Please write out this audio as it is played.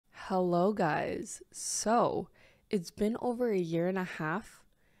Hello guys. So, it's been over a year and a half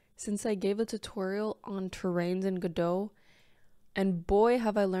since I gave a tutorial on terrains in Godot, and boy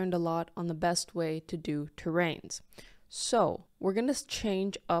have I learned a lot on the best way to do terrains. So, we're going to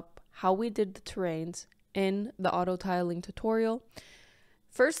change up how we did the terrains in the auto tiling tutorial.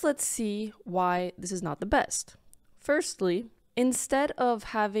 First, let's see why this is not the best. Firstly, instead of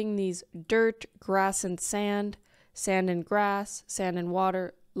having these dirt, grass and sand, sand and grass, sand and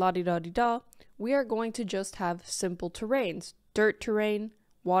water, la-di-da-di-da, we are going to just have simple terrains. Dirt terrain,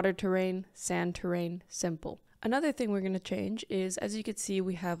 water terrain, sand terrain, simple. Another thing we're going to change is, as you can see,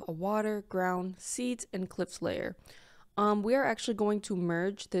 we have a water, ground, seeds, and cliffs layer. We are actually going to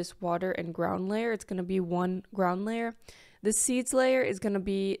merge this water and ground layer. It's going to be one ground layer. The seeds layer is going to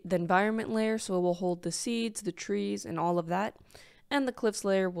be the environment layer, so it will hold the seeds, the trees, and all of that. And the cliffs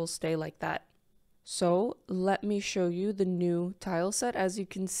layer will stay like that. So let me show you the new tile set. As you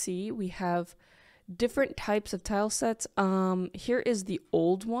can see, we have different types of tile sets. Here is the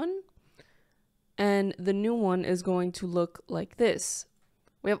old one, and the new one is going to look like this.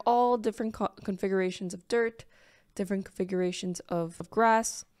 We have all different configurations of dirt, different configurations of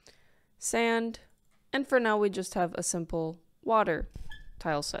grass, sand, and for now we just have a simple water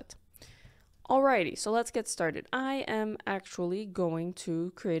tile set. Alrighty, so let's get started. I am actually going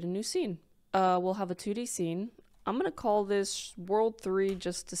to create a new scene. We'll have a 2D scene. I'm going to call this World 3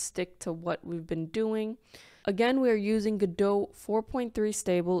 just to stick to what we've been doing. Again, we are using Godot 4.3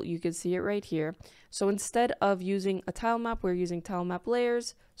 stable. You can see it right here. So instead of using a tile map, we're using TileMap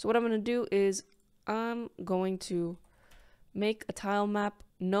layers. So what I'm going to do is I'm going to make a TileMap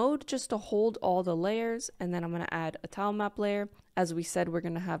node just to hold all the layers, and then I'm going to add a TileMap layer. As we said, we're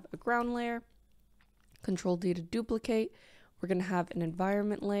going to have a ground layer. Control D to duplicate. We're going to have an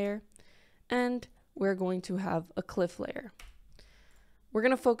environment layer. And we're going to have a cliff layer. We're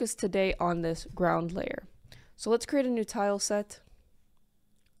going to focus today on this ground layer. So let's create a new tile set.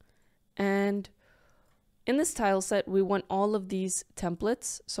 And in this tile set, we want all of these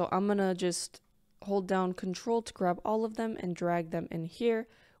templates. So I'm going to just hold down Control to grab all of them and drag them in here.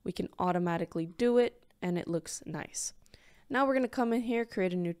 We can automatically do it, and it looks nice. Now we're going to come in here,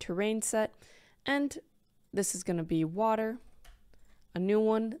 create a new terrain set. And this is going to be water. A new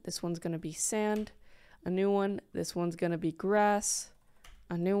one, this one's going to be sand. A new one, this one's going to be grass.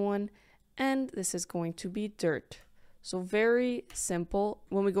 A new one, and this is going to be dirt. So very simple.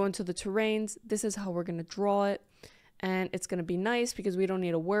 When we go into the terrains, this is how we're going to draw it. And it's going to be nice because we don't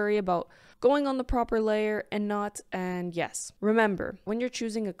need to worry about going on the proper layer and not. And yes, remember, when you're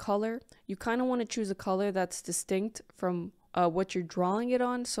choosing a color, you kind of want to choose a color that's distinct from what you're drawing it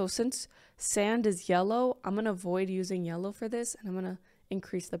on. So since sand is yellow, I'm going to avoid using yellow for this, and I'm going to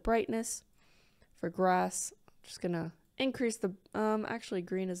increase the brightness. For grass, I'm just going to increase the, actually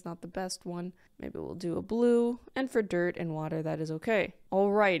green is not the best one. Maybe we'll do a blue, and for dirt and water, that is okay.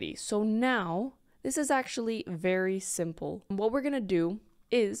 Alrighty, so now this is actually very simple. What we're going to do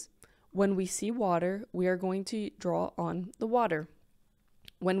is when we see water, we are going to draw on the water.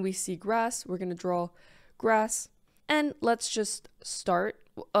 When we see grass, we're going to draw grass. And let's just start.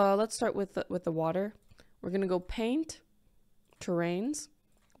 Let's start with the water. We're going to go paint, terrains,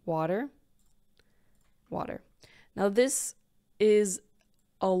 water, water. Now this is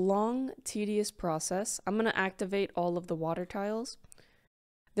a long, tedious process. I'm going to activate all of the water tiles.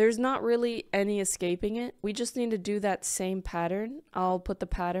 There's not really any escaping it. We just need to do that same pattern. I'll put the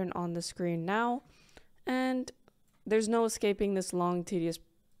pattern on the screen now. And there's no escaping this long, tedious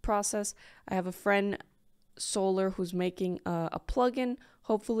process. I have a friend, Solar, who's making a plugin.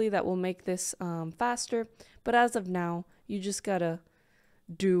 Hopefully that will make this faster, but as of now you just gotta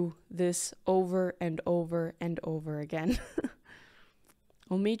do this over and over and over again.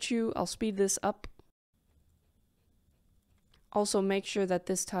 I'll speed this up. Also make sure that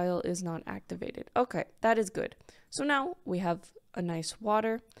this tile is not activated. Okay, that is good. So now we have a nice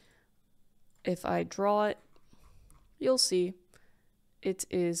water. If I draw it, you'll see it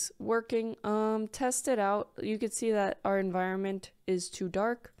is working. Test it out. You can see that our environment is too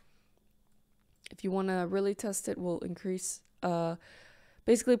dark. If you want to really test it, we'll increase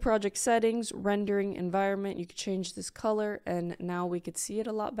basically project settings, rendering, environment. You could change this color, and now we could see it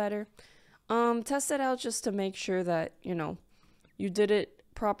a lot better. Test it out just to make sure that, you know, you did it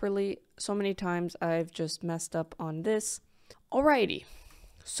properly. So many times I've just messed up on this. Alrighty,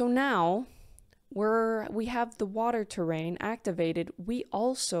 so now we have the water terrain activated. We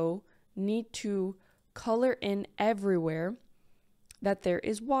also need to color in everywhere that there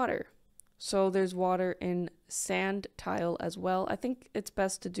is water. So there's water in sand tile as well. I think it's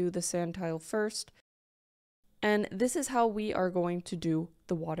best to do the sand tile first. And this is how we are going to do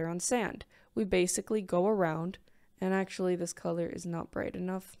the water on sand. We basically go around, and actually this color is not bright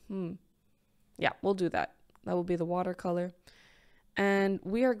enough. Yeah, we'll do that. That will be the watercolor. And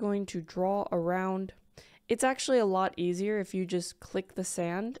we are going to draw around. It's actually a lot easier if you just click the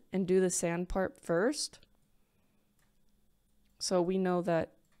sand and do the sand part first. So we know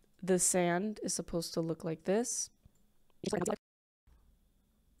that the sand is supposed to look like this.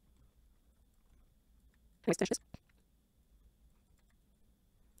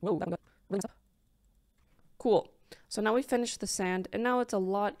 Cool. So now we finished the sand, and now it's a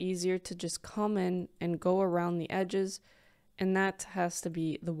lot easier to just come in and go around the edges, and that has to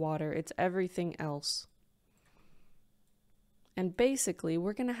be the water. It's everything else. And basically,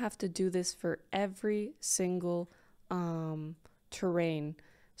 we're going to have to do this for every single terrain.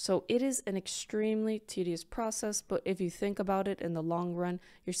 So it is an extremely tedious process, but if you think about it in the long run,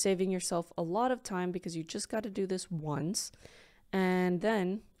 you're saving yourself a lot of time because you just got to do this once, and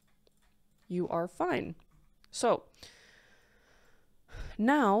then you are fine. So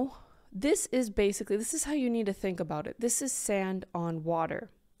now this is how you need to think about it. This is sand on water,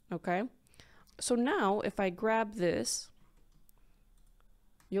 okay? So now if I grab this,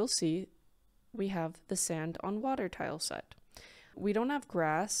 you'll see we have the sand on water tile set. We don't have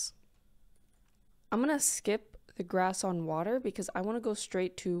grass. I'm gonna skip the grass on water because I want to go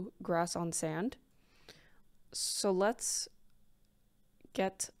straight to grass on sand. So let's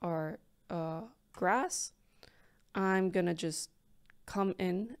get our grass. I'm gonna just come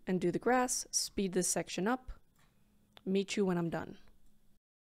in and do the grass, speed this section up, meet you when I'm done.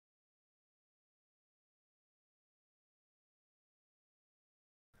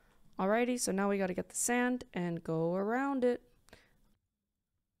 Alrighty, so now we gotta get the sand and go around it.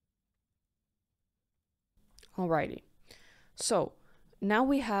 Alrighty, so now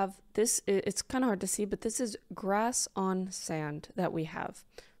we have this, it's kind of hard to see, but this is grass on sand that we have.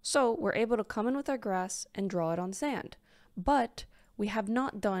 So we're able to come in with our grass and draw it on sand, but we have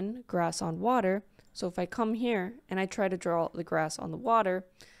not done grass on water. So if I come here and I try to draw the grass on the water,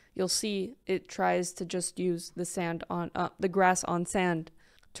 you'll see it tries to just use the sand on the grass on sand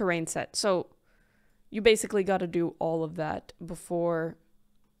terrain set. So you basically got to do all of that before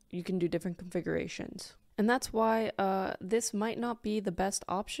you can do different configurations. And that's why this might not be the best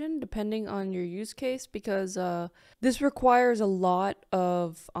option depending on your use case, because this requires a lot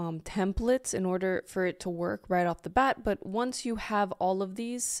of templates in order for it to work right off the bat. But once you have all of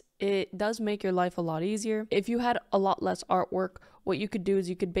these, it does make your life a lot easier. If you had a lot less artwork, what you could do is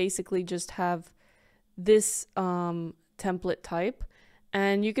you could basically just have this template type,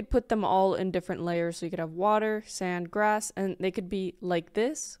 and you could put them all in different layers. So you could have water, sand, grass, and they could be like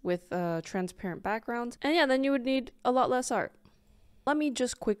this with transparent backgrounds. And yeah, then you would need a lot less art. Let me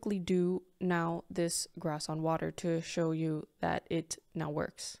just quickly do now this grass on water to show you that it now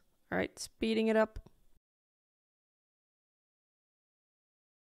works. All right, speeding it up.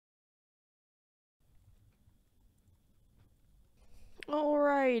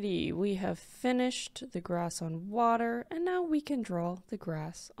 Alrighty, we have finished the grass on water, and now we can draw the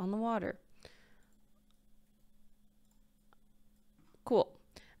grass on the water. Cool.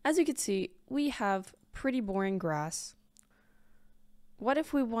 As you can see, we have pretty boring grass. What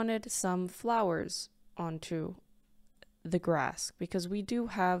if we wanted some flowers onto the grass? Because we do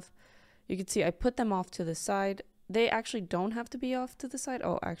have, you can see I put them off to the side. They actually don't have to be off to the side.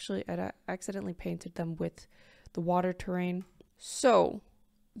 Oh, actually, I accidentally painted them with the water terrain. So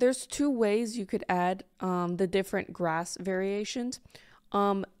there's two ways you could add the different grass variations.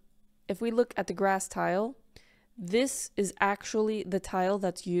 If we look at the grass tile, this is actually the tile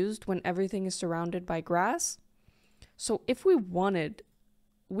that's used when everything is surrounded by grass. So if we wanted,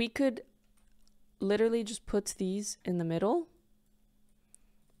 we could literally just put these in the middle,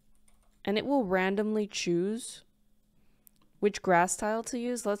 and it will randomly choose which grass tile to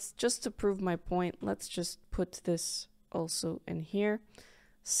use. Let's just, to prove my point, let's just put this also in here,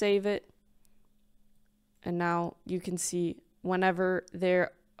 save it, and now you can see whenever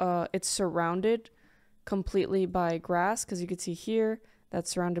it's surrounded completely by grass, because you can see here that's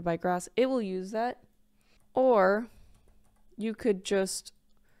surrounded by grass, it will use that. Or you could just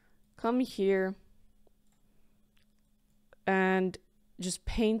come here and just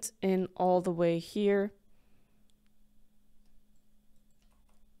paint in all the way here,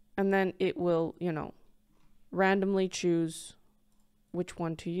 and then it will, you know, randomly choose which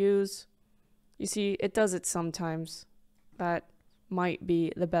one to use. You see, it does it sometimes. That might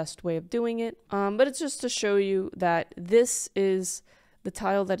be the best way of doing it. But it's just to show you that this is the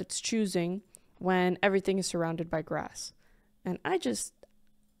tile that it's choosing when everything is surrounded by grass. And I just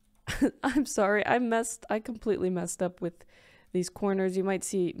I'm sorry. I completely messed up with these corners. You might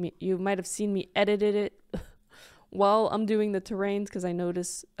have seen me edited it while I'm doing the terrains because I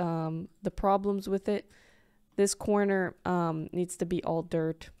notice the problems with it. This corner needs to be all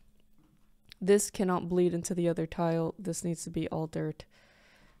dirt. This cannot bleed into the other tile. This needs to be all dirt.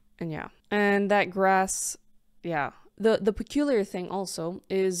 And yeah. And that grass, yeah. The peculiar thing also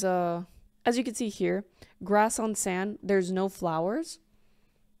is, as you can see here, grass on sand, there's no flowers.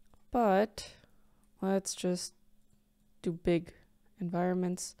 But let's just do big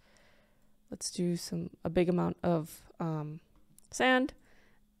environments. Let's do a big amount of sand.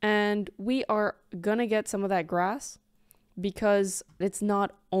 And we are gonna get some of that grass because it's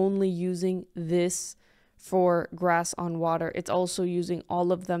not only using this for grass on water, it's also using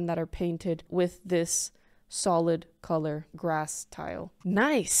all of them that are painted with this solid color grass tile.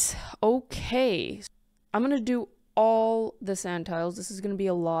 Nice. Okay. I'm gonna do all the sand tiles. This is gonna be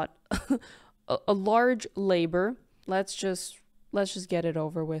a lot, a large labor. Let's just get it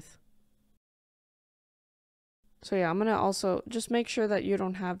over with. So yeah, I'm gonna also just make sure that you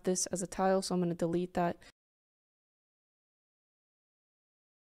don't have this as a tile, so I'm gonna delete that.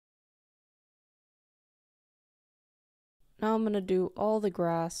 Now I'm gonna do all the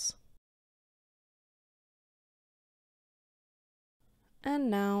grass.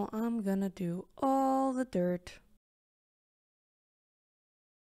 And now I'm gonna do all the dirt.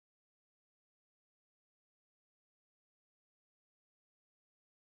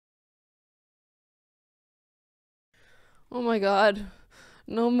 Oh my god.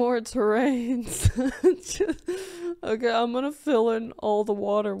 No more terrains. Okay, I'm gonna fill in all the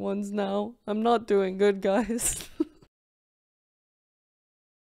water ones now. I'm not doing good, guys.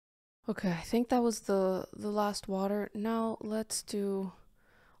 Okay, I think that was the last water. Now let's do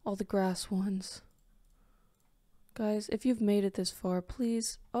all the grass ones. Guys, if you've made it this far,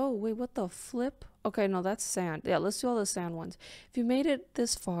 please. Oh, wait, what the flip? Okay, no, that's sand. Yeah, let's do all the sand ones. If you made it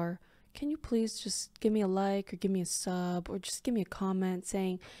this far, can you please just give me a like or give me a sub or just give me a comment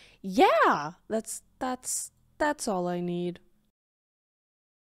saying, yeah, that's all I need.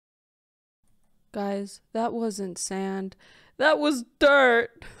 Guys, that wasn't sand. That was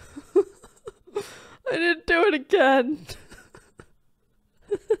dirt. I didn't do it again.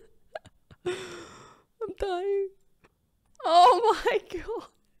 I'm dying. Oh my god.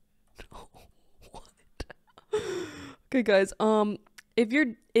 No. What? Okay, guys,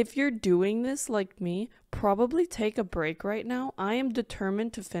 if you're doing this like me, probably take a break right now. I am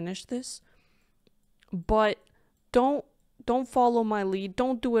determined to finish this. But don't follow my lead.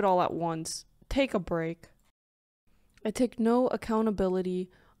 Don't do it all at once. Take a break. I take no accountability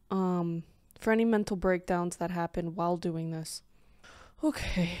for any mental breakdowns that happen while doing this.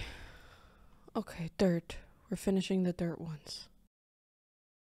 Okay. Okay, dirt. We're finishing the dirt ones.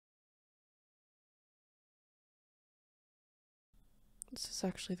 This is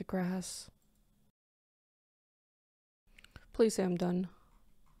actually the grass. Please say I'm done.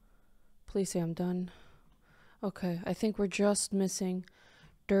 Please say I'm done. Okay, I think we're just missing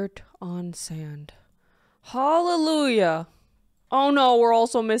dirt on sand. Hallelujah! Oh no, we're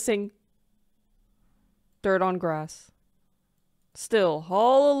also missing dirt on grass. Still,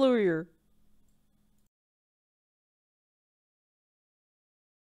 hallelujah.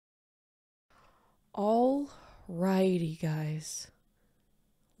 Alrighty, guys.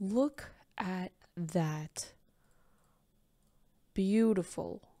 Look at that.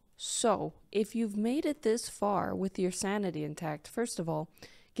 Beautiful. So, if you've made it this far with your sanity intact, first of all,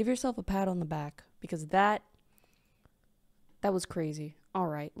 give yourself a pat on the back because that was crazy. All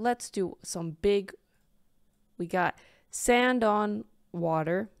right, let's do some big. We got sand on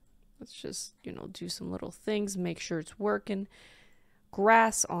water. Let's just, do some little things, make sure it's working.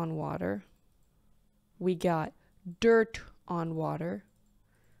 Grass on water. We got dirt on water.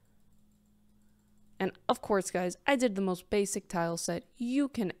 And of course, guys, I did the most basic tile set. You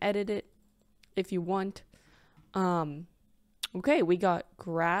can edit it if you want. Okay, we got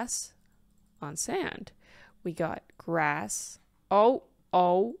grass on sand. We got grass. Oh.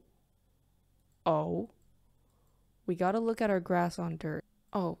 We gotta look at our grass on dirt.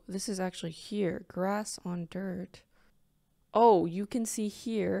 Oh, this is actually here. Grass on dirt. Oh, you can see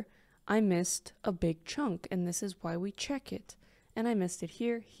here, I missed a big chunk, and this is why we check it. And I missed it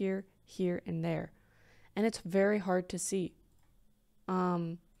here, here, here, and there. And it's very hard to see.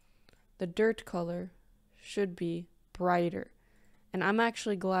 The dirt color should be brighter. And I'm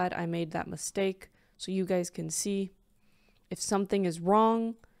actually glad I made that mistake so you guys can see. If something is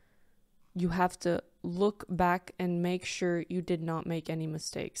wrong, you have to look back and make sure you did not make any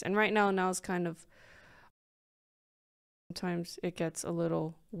mistakes. And right now is kind of Sometimes it gets a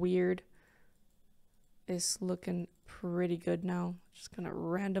little weird. It's looking pretty good now. Just gonna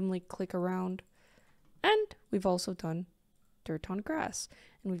randomly click around. And we've also done dirt on grass.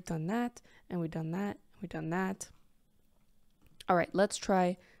 And we've done that, and we've done that, and we've done that. All right, let's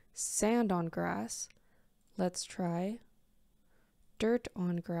try sand on grass. Let's try dirt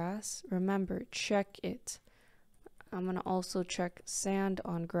on grass. Remember, check it. I'm gonna also check sand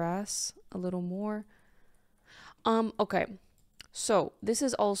on grass a little more. Okay, so this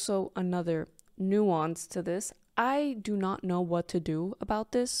is also another nuance to this. I do not know what to do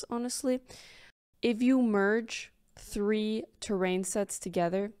about this, honestly. If you merge 3 terrain sets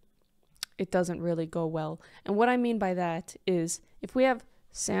together, it doesn't really go well. And what I mean by that is if we have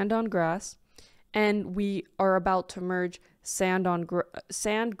sand on grass and we are about to merge sand,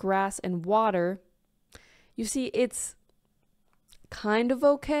 grass, and water, you see it's kind of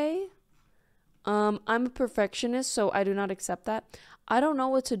okay. I'm a perfectionist, so I do not accept that. I don't know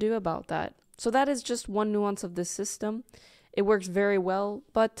what to do about that. So that is just one nuance of this system. It works very well,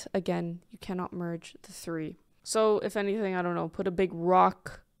 but again, you cannot merge the 3. So if anything, I don't know, put a big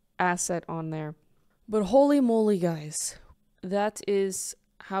rock asset on there. But holy moly, guys, that is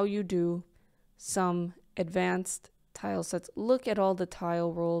how you do some advanced tile sets. Look at all the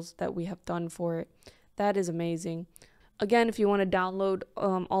tile rolls that we have done for it. That is amazing. Again, if you want to download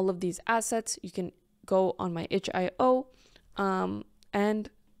all of these assets, you can go on my itch.io and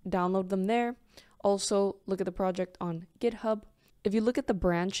download them there. Also, look at the project on GitHub. If you look at the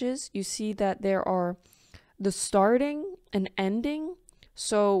branches, you see that there are the starting and ending.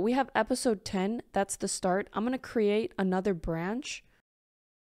 So we have episode 10, that's the start. I'm going to create another branch.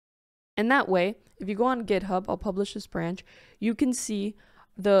 And that way, if you go on GitHub, I'll publish this branch, you can see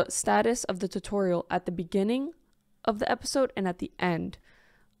the status of the tutorial at the beginning of the episode and at the end.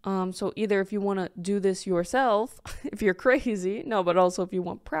 So either if you want to do this yourself, if you're crazy, no, but also if you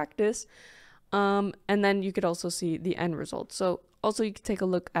want practice, and then you could also see the end result. So also you can take a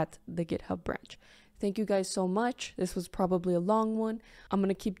look at the GitHub branch. Thank you guys so much. This was probably a long one. I'm going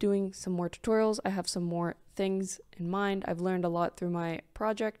to keep doing some more tutorials. I have some more things in mind. I've learned a lot through my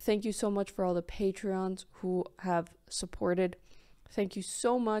project. Thank you so much for all the Patreons who have supported. Thank you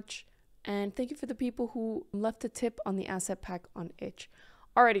so much. And thank you for the people who left a tip on the asset pack on Itch.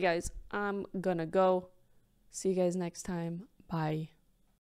 Alrighty guys, I'm gonna go. See you guys next time. Bye.